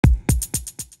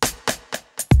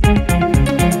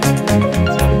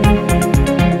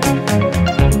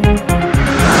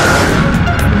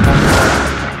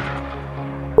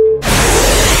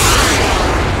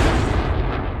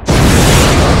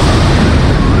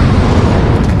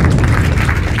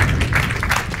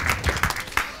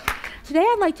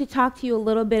like to talk to you a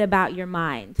little bit about your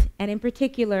mind, and in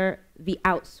particular, the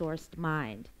outsourced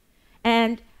mind.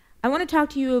 And I want to talk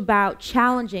to you about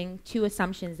challenging two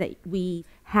assumptions that we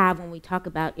have when we talk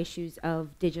about issues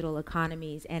of digital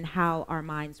economies and how our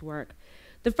minds work.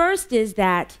 The first is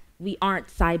that we aren't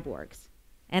cyborgs.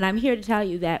 And I'm here to tell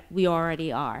you that we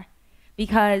already are.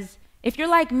 Because if you're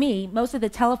like me, most of the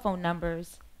telephone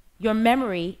numbers, your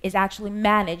memory is actually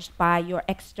managed by your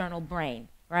external brain,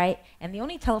 right? And the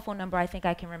only telephone number I think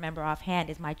I can remember offhand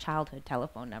is my childhood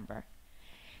telephone number.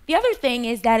 The other thing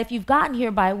is that if you've gotten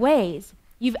here by Waze,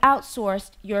 you've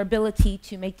outsourced your ability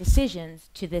to make decisions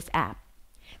to this app.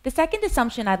 The second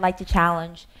assumption I'd like to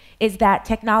challenge is that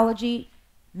technology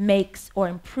makes or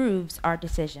improves our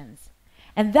decisions.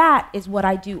 And that is what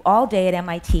I do all day at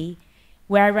MIT,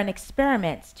 where I run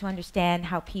experiments to understand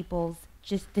how people's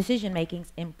decision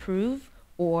makings improve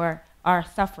or are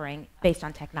suffering based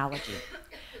on technology.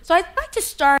 So I'd like to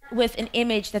start with an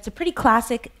image that's a pretty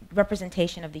classic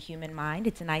representation of the human mind.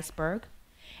 It's an iceberg.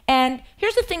 And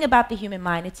here's the thing about the human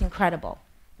mind, it's incredible,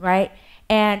 right?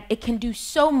 And it can do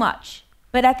so much,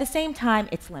 but at the same time,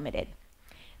 it's limited.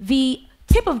 The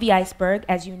tip of the iceberg,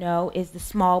 as you know, is the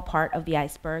small part of the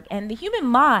iceberg, and the human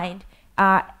mind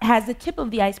has the tip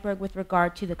of the iceberg with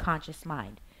regard to the conscious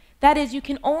mind. That is, you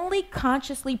can only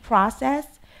consciously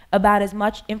process about as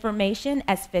much information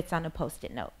as fits on a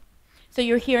Post-it note. So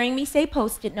you're hearing me say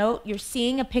Post-it note, you're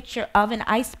seeing a picture of an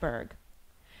iceberg.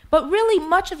 But really,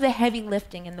 much of the heavy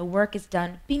lifting and the work is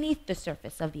done beneath the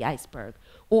surface of the iceberg,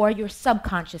 or your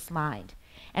subconscious mind.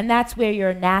 And that's where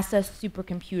your NASA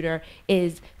supercomputer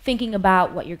is thinking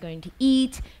about what you're going to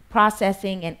eat,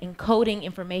 processing and encoding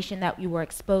information that you were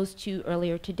exposed to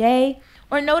earlier today,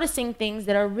 or noticing things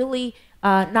that are really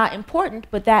not important,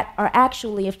 but that are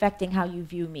actually affecting how you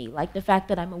view me, like the fact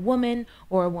that I'm a woman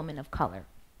or a woman of color.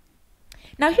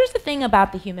 Now, here's the thing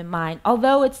about the human mind.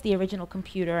 Although it's the original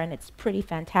computer and it's pretty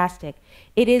fantastic,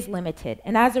 it is limited.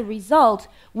 And as a result,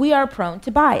 we are prone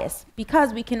to bias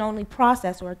because we can only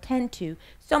process or attend to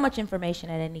so much information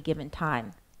at any given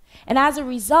time. And as a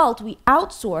result, we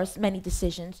outsource many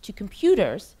decisions to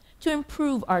computers to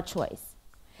improve our choice.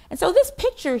 And so this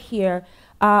picture here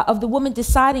of the woman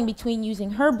deciding between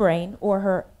using her brain or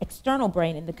her external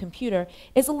brain in the computer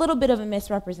is a little bit of a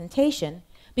misrepresentation,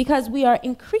 because we are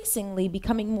increasingly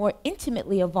becoming more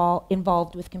intimately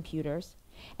involved with computers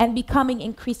and becoming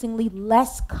increasingly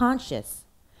less conscious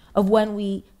of when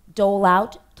we dole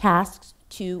out tasks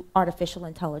to artificial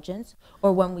intelligence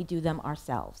or when we do them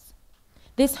ourselves.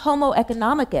 This Homo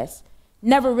economicus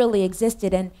never really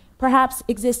existed, and perhaps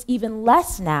exists even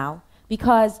less now,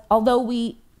 because although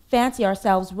we fancy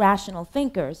ourselves rational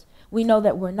thinkers, we know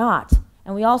that we're not.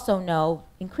 And we also know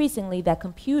increasingly that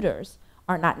computers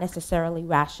are not necessarily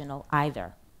rational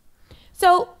either.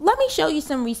 So let me show you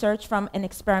some research from an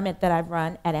experiment that I've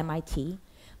run at MIT.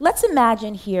 Let's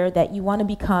imagine here that you want to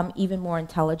become even more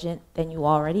intelligent than you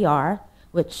already are,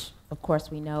 which of course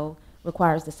we know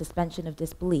requires the suspension of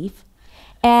disbelief.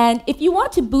 And if you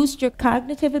want to boost your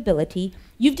cognitive ability,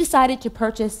 you've decided to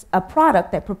purchase a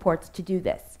product that purports to do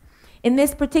this. In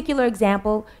this particular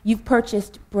example, you've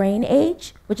purchased Brain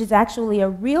Age, which is actually a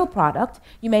real product.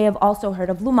 You may have also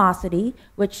heard of Lumosity,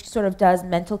 which sort of does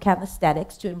mental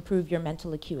calisthenics to improve your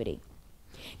mental acuity.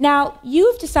 Now,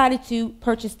 you've decided to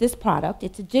purchase this product.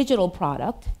 It's a digital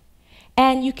product,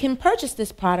 and you can purchase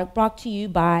this product brought to you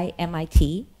by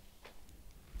MIT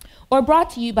or brought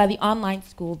to you by the online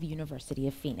school of the University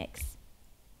of Phoenix.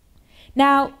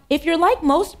 Now, if you're like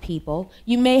most people,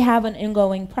 you may have an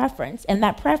ongoing preference, and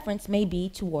that preference may be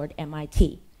toward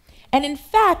MIT. And in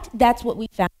fact, that's what we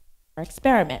found in our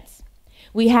experiments.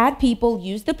 We had people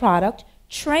use the product,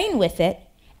 train with it,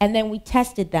 and then we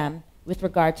tested them with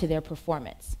regard to their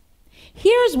performance.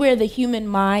 Here's where the human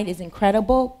mind is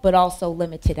incredible, but also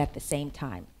limited at the same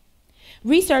time.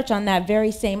 Research on that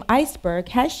very same iceberg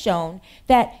has shown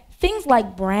that things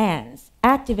like brands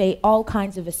activate all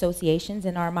kinds of associations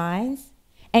in our minds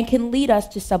and can lead us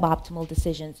to suboptimal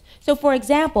decisions. So for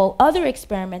example, other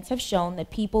experiments have shown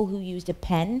that people who used a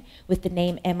pen with the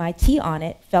name MIT on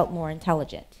it felt more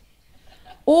intelligent.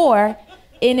 Or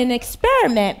in an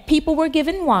experiment, people were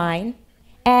given wine,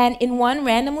 and in one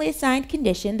randomly assigned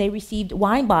condition, they received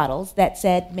wine bottles that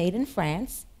said made in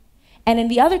France, and in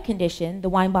the other condition, the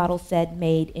wine bottle said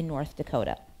made in North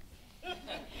Dakota.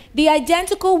 The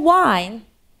identical wine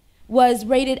was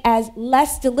rated as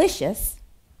less delicious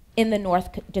in the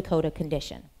North Dakota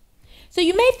condition. So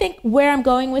you may think where I'm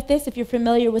going with this, if you're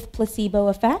familiar with placebo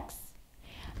effects.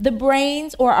 The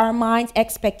brain's or our mind's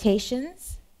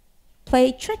expectations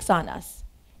play tricks on us,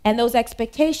 and those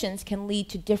expectations can lead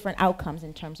to different outcomes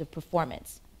in terms of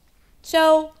performance.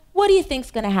 So what do you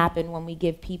think's going to happen when we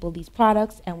give people these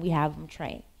products and we have them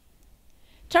train?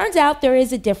 Turns out there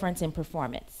is a difference in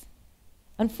performance.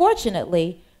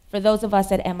 Unfortunately, for those of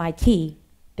us at MIT,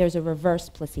 there's a reverse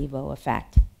placebo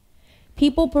effect.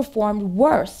 People performed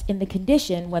worse in the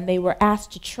condition when they were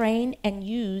asked to train and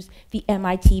use the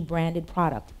MIT branded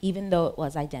product, even though it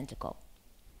was identical.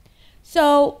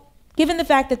 So, given the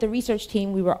fact that the research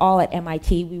team, we were all at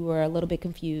MIT, we were a little bit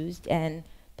confused and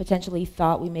potentially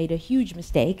thought we made a huge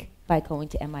mistake by going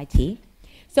to MIT.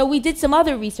 So we did some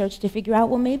other research to figure out,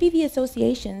 well, maybe the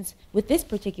associations with this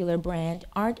particular brand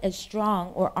aren't as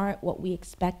strong or aren't what we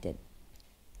expected.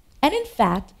 And in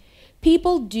fact,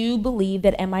 people do believe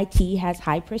that MIT has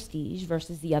high prestige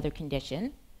versus the other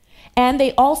condition, and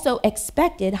they also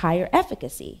expected higher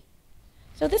efficacy.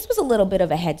 So this was a little bit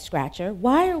of a head scratcher.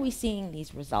 Why are we seeing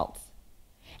these results?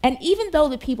 And even though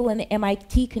the people in the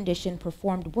MIT condition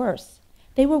performed worse,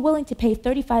 they were willing to pay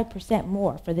 35%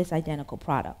 more for this identical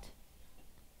product.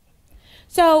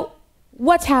 So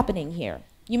what's happening here?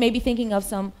 You may be thinking of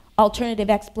some alternative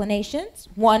explanations,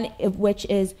 one of which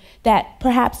is that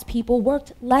perhaps people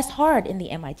worked less hard in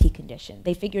the MIT condition.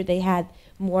 They figured they had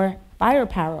more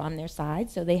firepower on their side,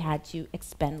 so they had to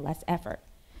expend less effort.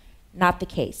 Not the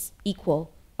case,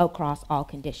 equal across all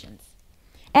conditions.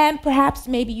 And perhaps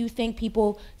maybe you think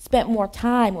people spent more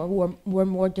time or were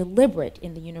more deliberate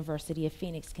in the University of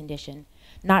Phoenix condition.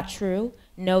 Not true,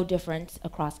 no difference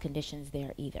across conditions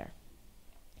there either.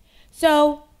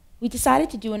 So we decided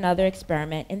to do another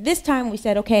experiment, and this time we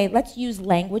said, okay, let's use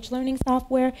language learning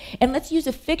software, and let's use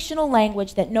a fictional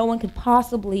language that no one could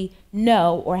possibly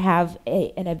know or have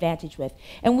an advantage with.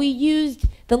 And we used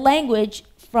the language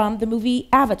from the movie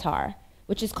Avatar,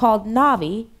 which is called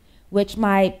Na'vi, which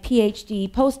my PhD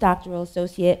postdoctoral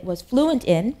associate was fluent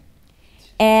in,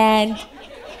 and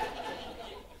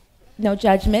no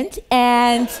judgment,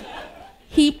 and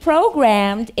he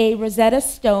programmed a Rosetta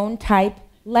Stone type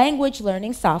language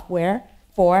learning software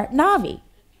for Na'vi.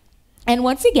 And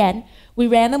once again, we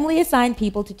randomly assigned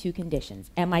people to two conditions,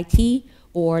 MIT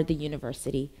or the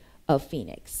University of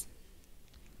Phoenix.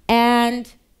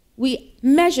 And we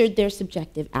measured their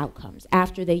subjective outcomes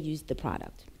after they used the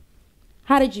product.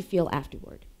 How did you feel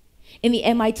afterward? In the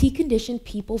MIT condition,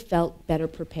 people felt better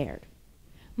prepared.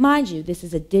 Mind you, this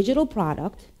is a digital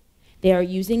product. They are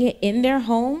using it in their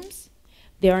homes.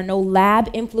 There are no lab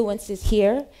influences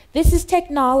here. This is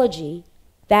technology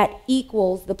that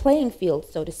equals the playing field,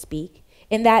 so to speak,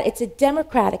 in that it's a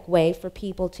democratic way for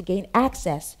people to gain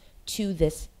access to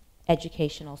this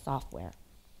educational software.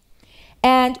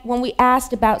 And when we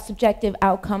asked about subjective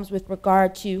outcomes with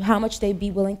regard to how much they'd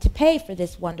be willing to pay for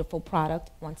this wonderful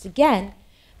product, once again,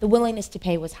 the willingness to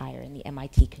pay was higher in the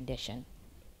MIT condition.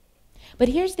 But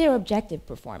here's their objective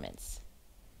performance.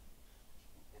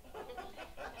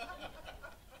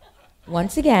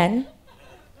 Once again,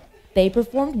 they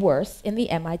performed worse in the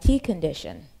MIT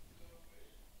condition.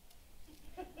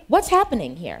 What's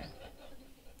happening here?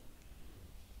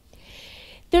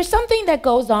 There's something that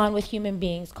goes on with human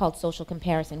beings called social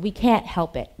comparison. We can't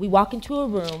help it. We walk into a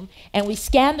room and we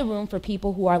scan the room for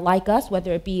people who are like us,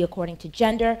 whether it be according to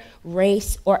gender,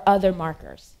 race, or other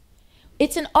markers.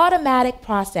 It's an automatic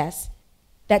process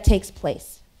that takes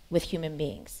place with human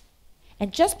beings.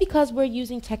 And just because we're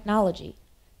using technology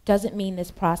doesn't mean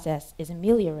this process is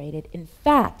ameliorated. In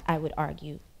fact, I would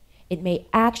argue, it may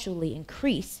actually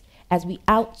increase as we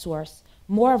outsource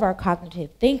more of our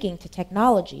cognitive thinking to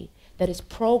technology that is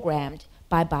programmed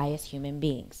by biased human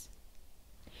beings.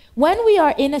 When we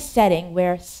are in a setting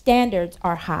where standards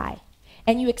are high,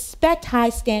 and you expect high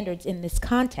standards in this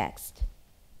context,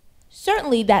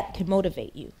 certainly that could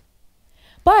motivate you.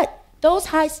 But those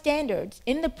high standards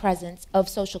in the presence of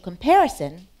social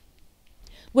comparison,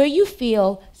 where you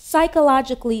feel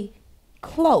psychologically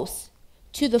close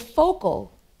to the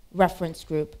focal reference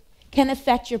group, can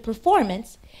affect your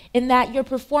performance in that your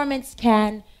performance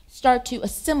can start to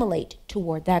assimilate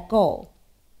toward that goal.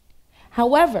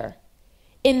 However,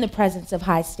 in the presence of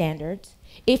high standards,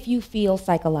 if you feel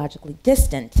psychologically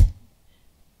distant,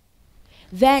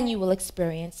 then you will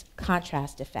experience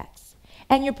contrast effects,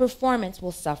 and your performance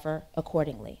will suffer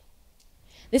accordingly.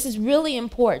 This is really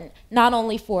important, not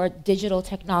only for digital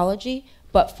technology,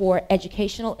 but for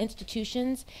educational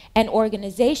institutions and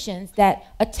organizations that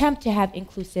attempt to have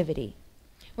inclusivity.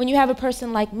 When you have a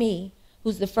person like me,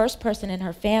 who's the first person in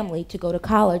her family to go to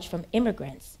college from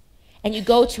immigrants, and you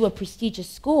go to a prestigious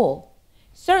school,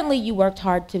 certainly you worked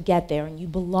hard to get there and you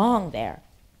belong there.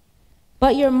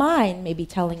 But your mind may be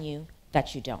telling you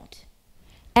that you don't.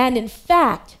 And in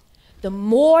fact, the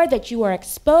more that you are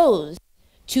exposed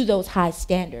to those high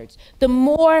standards, the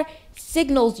more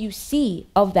signals you see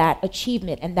of that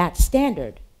achievement and that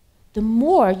standard, the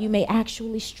more you may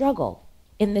actually struggle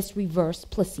in this reverse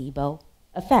placebo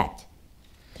effect.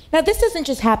 Now, this doesn't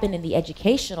just happen in the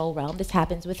educational realm. This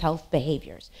happens with health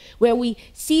behaviors, where we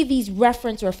see these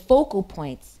reference or focal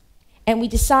points, and we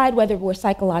decide whether we're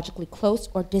psychologically close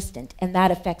or distant, and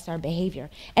that affects our behavior.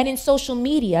 And in social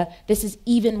media, this is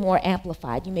even more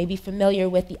amplified. You may be familiar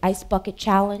with the Ice Bucket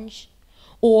Challenge,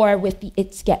 or with the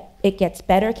It Gets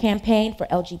Better campaign for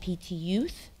LGBT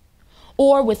youth,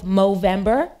 or with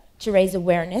Movember to raise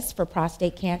awareness for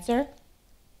prostate cancer.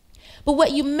 But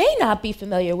what you may not be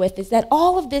familiar with is that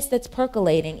all of this that's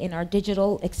percolating in our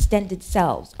digital extended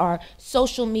selves, our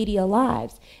social media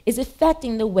lives, is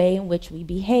affecting the way in which we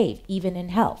behave, even in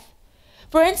health.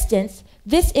 For instance,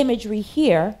 this imagery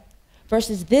here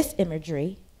versus this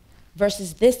imagery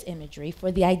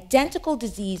for the identical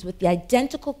disease with the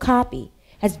identical copy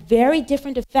has very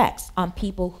different effects on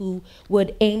people who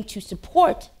would aim to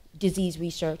support disease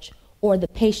research or the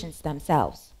patients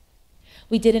themselves.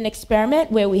 We did an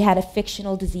experiment where we had a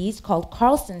fictional disease called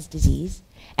Carlsons disease,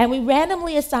 and we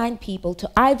randomly assigned people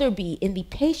to either be in the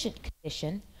patient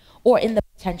condition or in the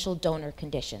potential donor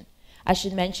condition. I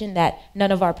should mention that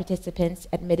none of our participants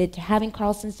admitted to having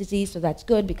Carlsons disease, so that's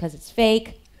good because it's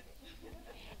fake.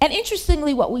 And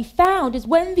interestingly, what we found is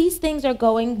when these things are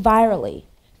going virally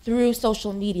through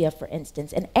social media, for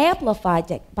instance, and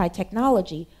amplified by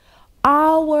technology,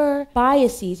 our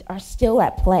biases are still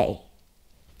at play.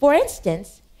 For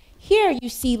instance, here you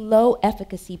see low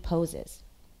efficacy poses.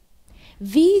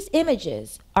 These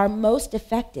images are most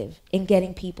effective in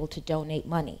getting people to donate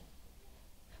money,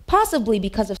 possibly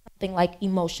because of something like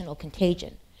emotional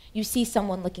contagion. You see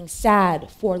someone looking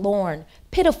sad, forlorn,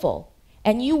 pitiful,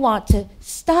 and you want to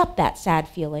stop that sad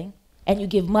feeling, and you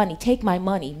give money. Take my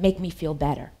money, make me feel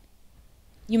better.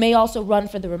 You may also run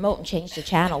for the remote and change the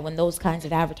channel when those kinds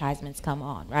of advertisements come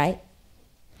on, right?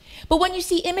 But when you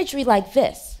see imagery like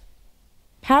this,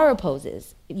 power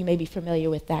poses, you may be familiar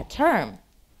with that term,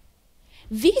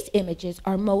 these images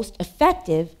are most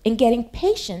effective in getting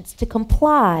patients to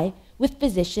comply with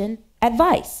physician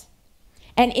advice.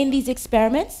 And in these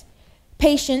experiments,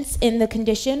 patients in the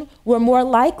condition were more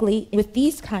likely, with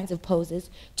these kinds of poses,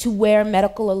 to wear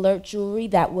medical alert jewelry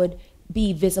that would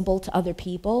be visible to other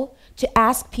people, to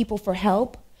ask people for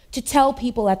help, to tell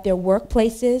people at their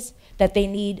workplaces that they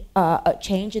need a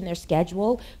change in their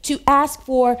schedule, to ask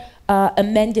for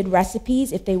amended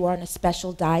recipes if they were on a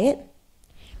special diet.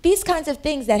 These kinds of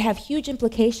things that have huge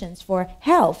implications for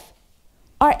health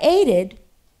are aided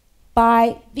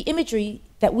by the imagery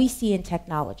that we see in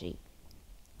technology.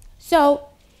 So,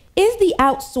 is the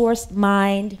outsourced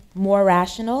mind more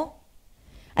rational?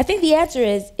 I think the answer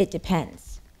is it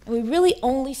depends. And we really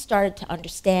only started to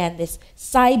understand this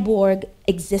cyborg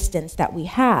existence that we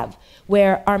have,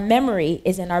 where our memory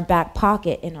is in our back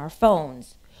pocket in our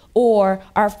phones, or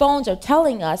our phones are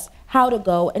telling us how to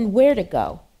go and where to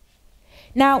go.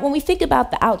 Now, when we think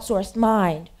about the outsourced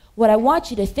mind, what I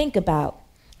want you to think about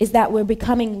is that we're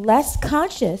becoming less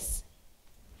conscious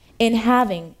in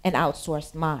having an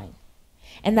outsourced mind.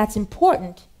 And that's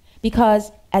important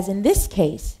because, as in this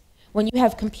case, when you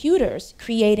have computers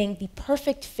creating the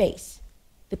perfect face,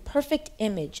 the perfect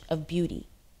image of beauty,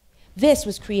 this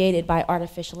was created by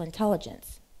artificial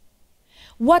intelligence.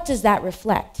 What does that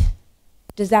reflect?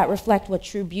 Does that reflect what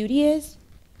true beauty is,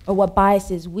 or what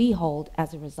biases we hold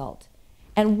as a result?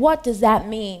 And what does that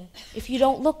mean if you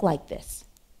don't look like this?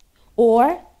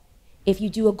 Or if you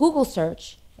do a Google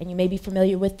search, and you may be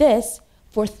familiar with this,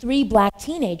 for 3 black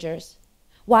teenagers,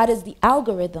 why does the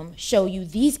algorithm show you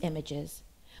these images?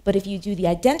 But if you do the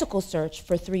identical search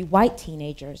for 3 white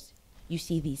teenagers, you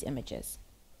see these images.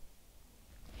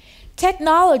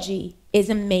 Technology is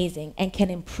amazing and can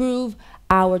improve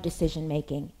our decision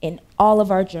making in all of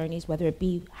our journeys, whether it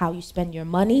be how you spend your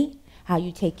money, how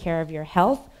you take care of your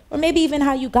health, or maybe even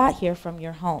how you got here from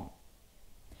your home.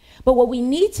 But what we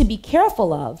need to be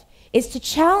careful of is to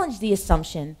challenge the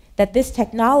assumption that this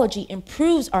technology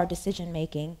improves our decision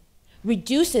making,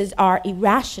 reduces our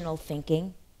irrational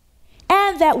thinking,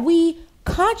 and that we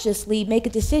consciously make a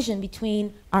decision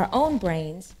between our own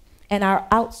brains and our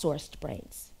outsourced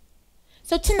brains.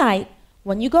 So tonight,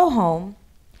 when you go home,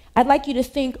 I'd like you to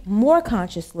think more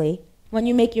consciously when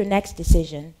you make your next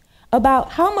decision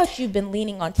about how much you've been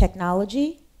leaning on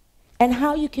technology and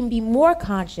how you can be more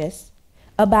conscious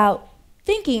about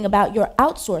thinking about your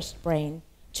outsourced brain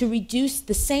to reduce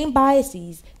the same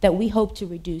biases that we hope to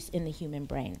reduce in the human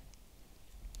brain.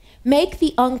 Make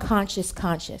the unconscious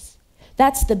conscious.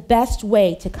 That's the best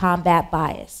way to combat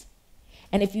bias.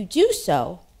 And if you do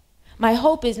so, my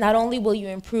hope is not only will you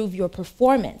improve your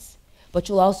performance, but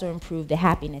you'll also improve the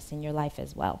happiness in your life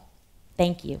as well.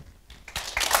 Thank you.